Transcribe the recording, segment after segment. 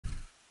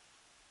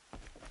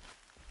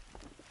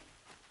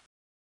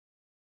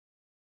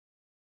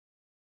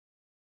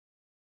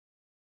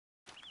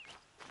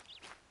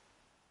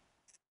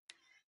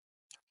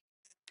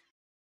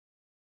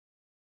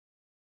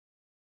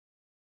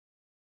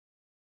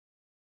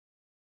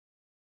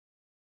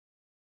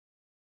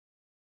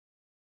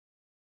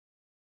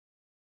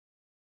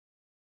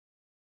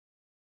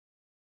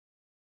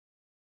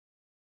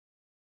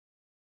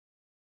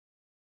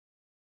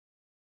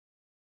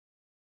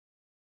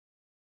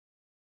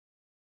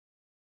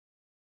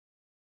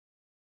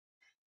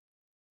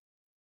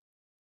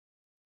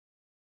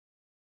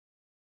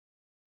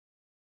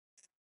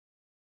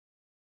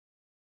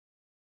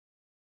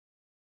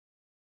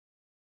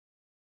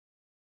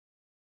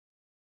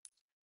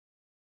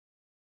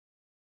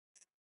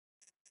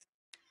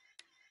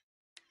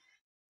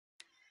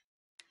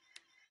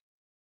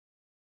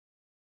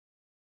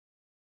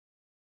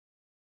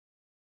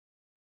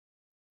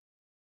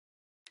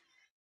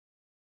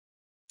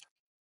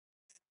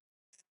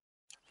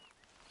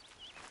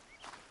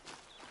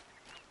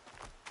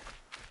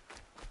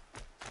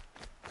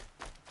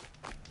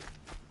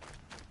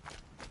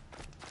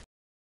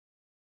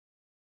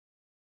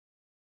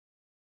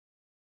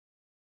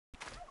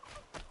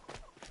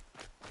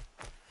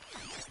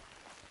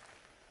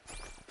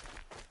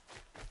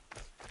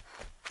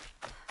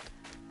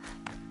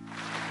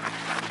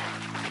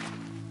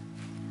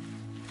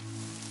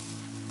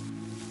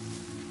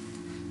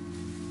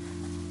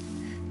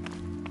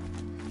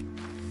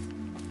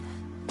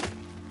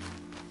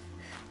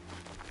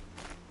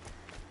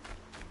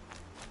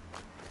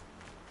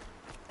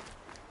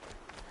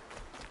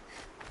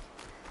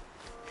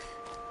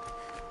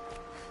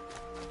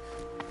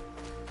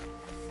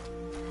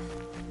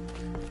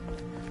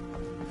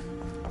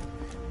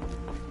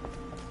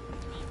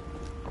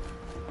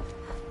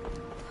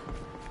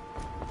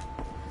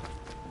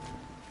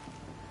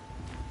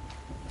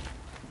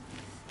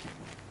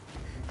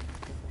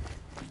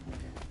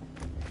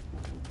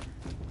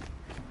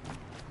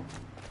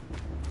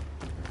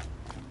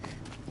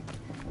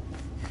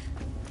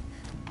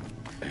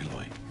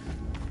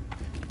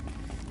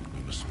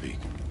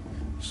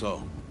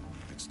So,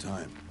 it's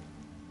time.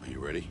 Are you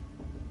ready?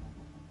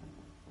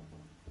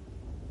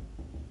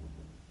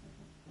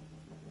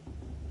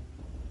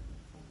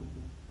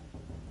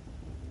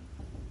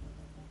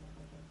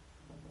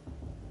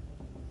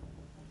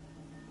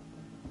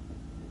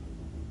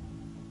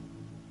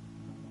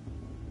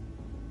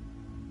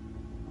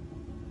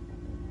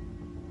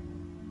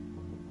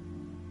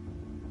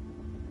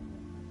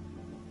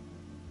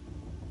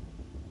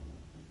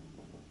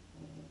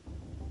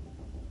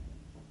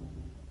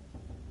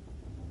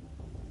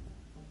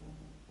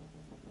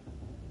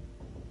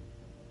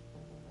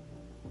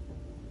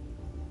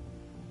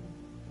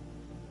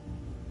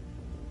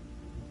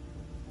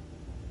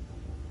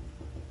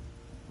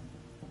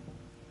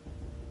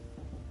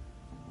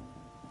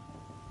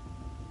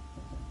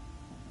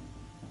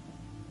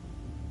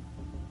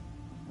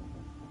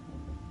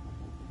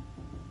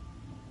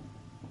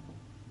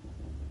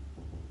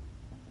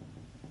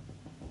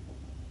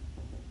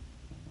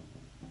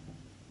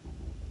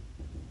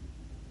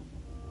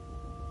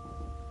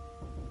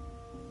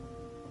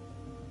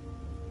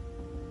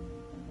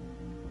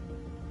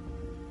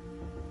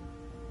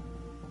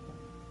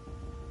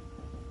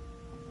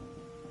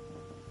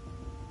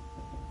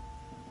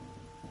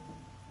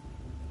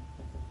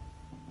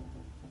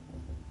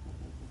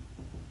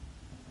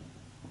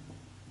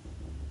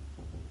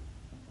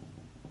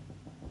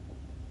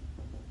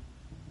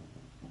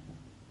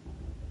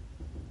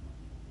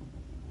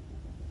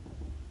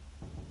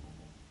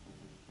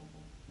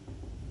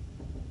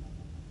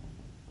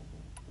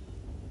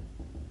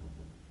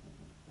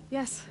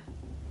 Yes,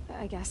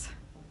 I guess.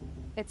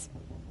 It's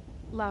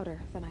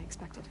louder than I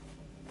expected.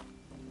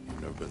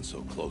 You've never been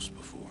so close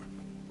before.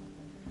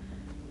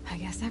 I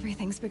guess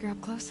everything's bigger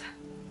up close.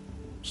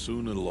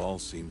 Soon it'll all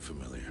seem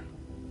familiar.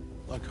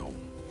 Like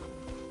home.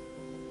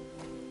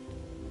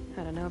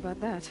 I don't know about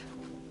that.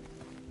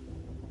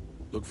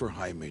 Look for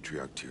High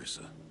Matriarch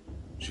Tirsa.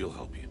 She'll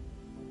help you.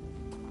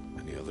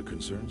 Any other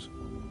concerns?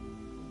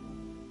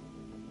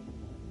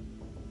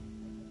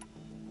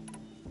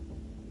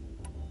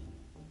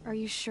 Are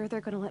you sure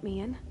they're gonna let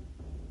me in?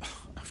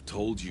 I've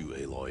told you,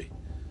 Aloy.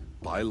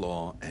 By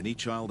law, any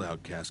child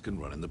outcast can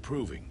run in the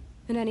Proving.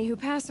 And any who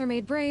pass are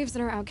made braves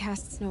and are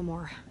outcasts no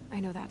more. I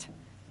know that.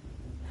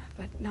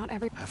 But not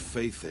every— Have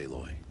faith,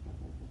 Aloy.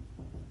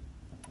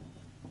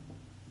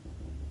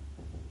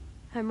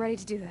 I'm ready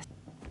to do this.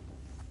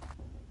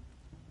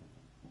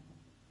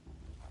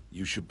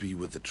 You should be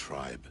with the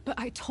tribe. But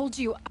I told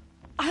you,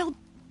 I'll—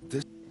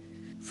 This...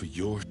 for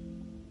your...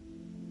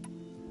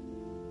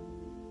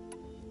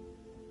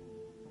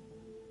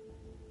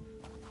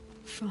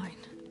 Fine.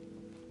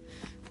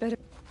 Better—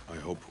 I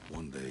hope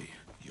one day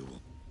you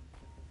will...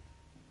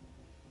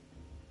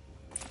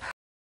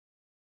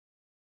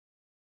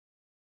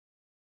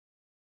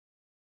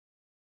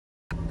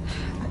 I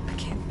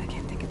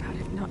can't think about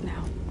it. Not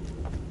now.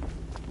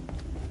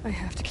 I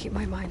have to keep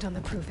my mind on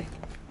the Proving.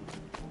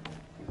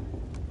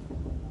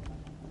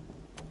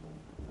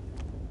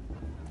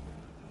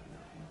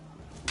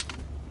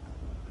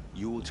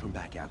 You will turn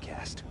back,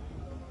 outcast.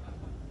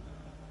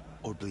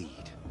 Or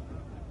bleed.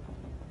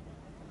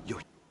 Your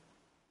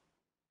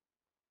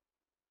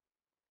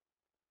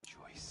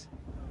choice.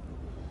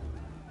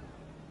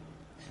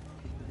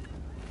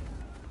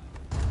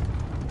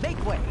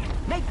 Make way!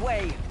 Make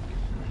way!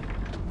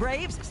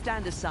 Braves,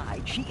 stand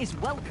aside. She is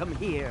welcome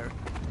here.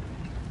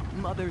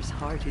 Mother's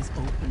heart is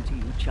open to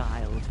you,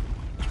 child.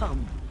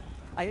 Come.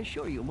 I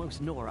assure you,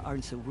 most Nora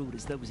aren't so rude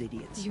as those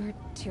idiots. You're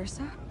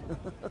Tirsa?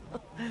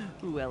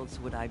 Who else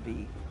would I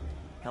be?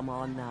 Come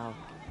on now.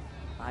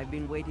 I've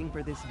been waiting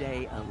for this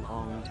day a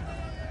long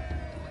time.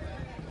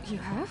 You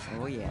have?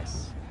 Oh,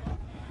 yes.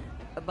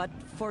 But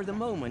for the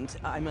moment,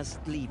 I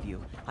must leave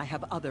you. I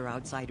have other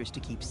outsiders to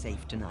keep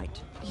safe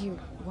tonight. You...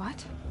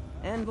 what?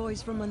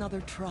 Envoys from another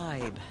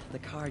tribe, the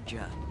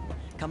Karja.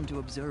 Come to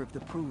observe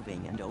the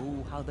Proving, and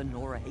oh, how the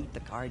Nora hate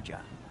the Karja.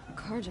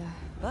 Karja?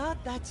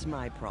 But that's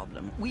my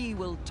problem. We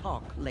will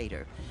talk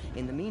later.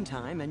 In the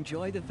meantime,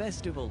 enjoy the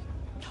festival.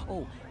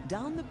 Oh,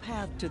 down the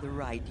path to the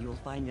right, you'll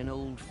find an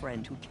old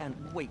friend who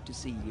can't wait to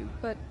see you.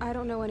 But I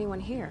don't know anyone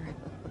here.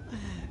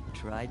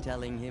 Try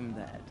telling him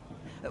that.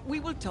 We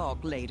will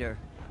talk later.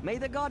 May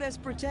the goddess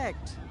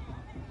protect.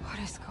 What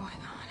is going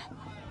on?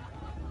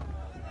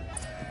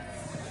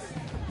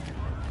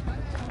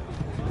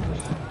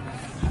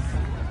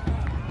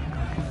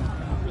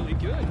 Really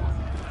good.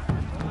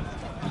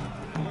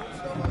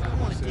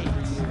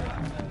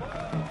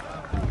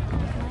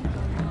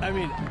 I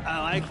mean, I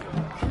like it.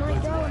 Can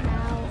I go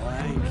now?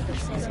 Mother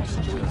says I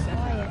should be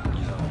quiet.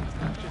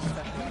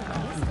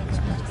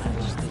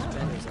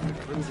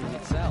 Proving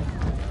itself.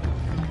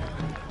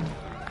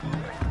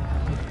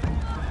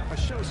 I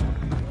show some.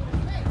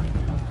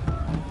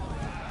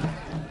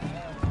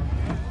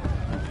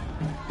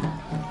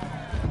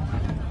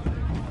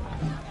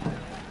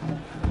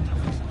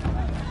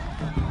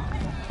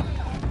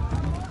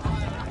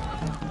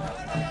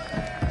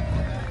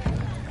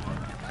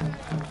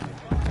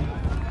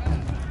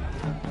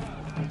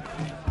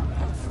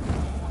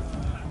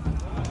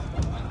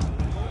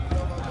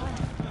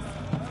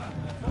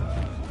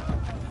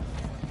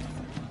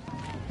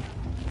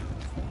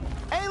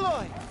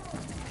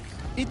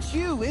 It's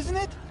you, isn't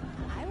it?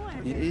 I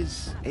wonder. It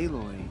is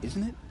Aloy,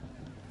 isn't it?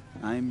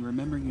 I'm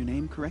remembering your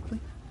name correctly?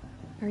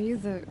 Are you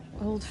the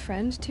old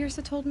friend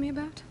Tirsa told me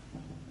about?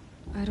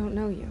 I don't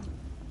know you.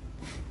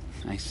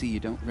 I see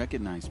you don't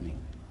recognize me.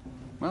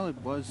 Well, it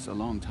was a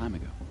long time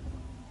ago.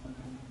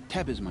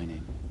 Teb is my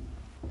name.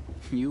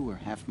 You were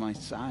half my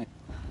size.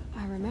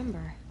 I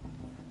remember.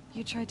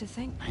 You tried to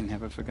thank... I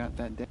never forgot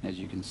that day. As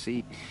you can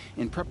see,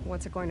 in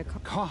What's it going to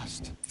cost?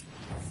 cost.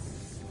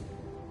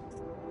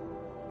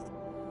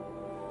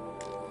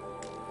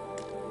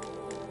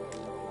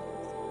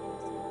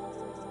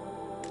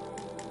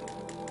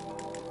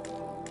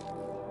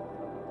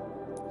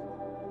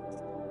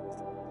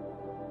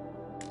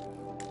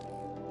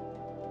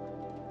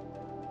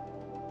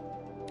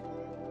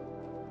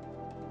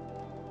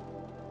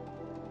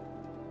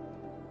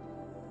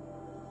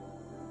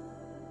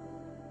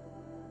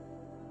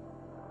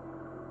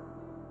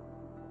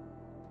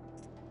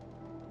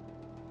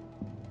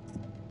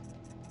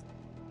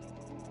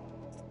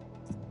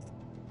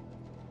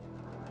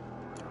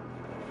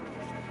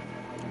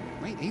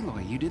 Wait,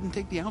 Aloy, you didn't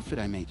take the outfit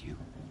I made you.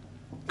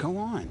 Go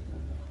on.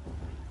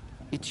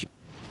 It's you.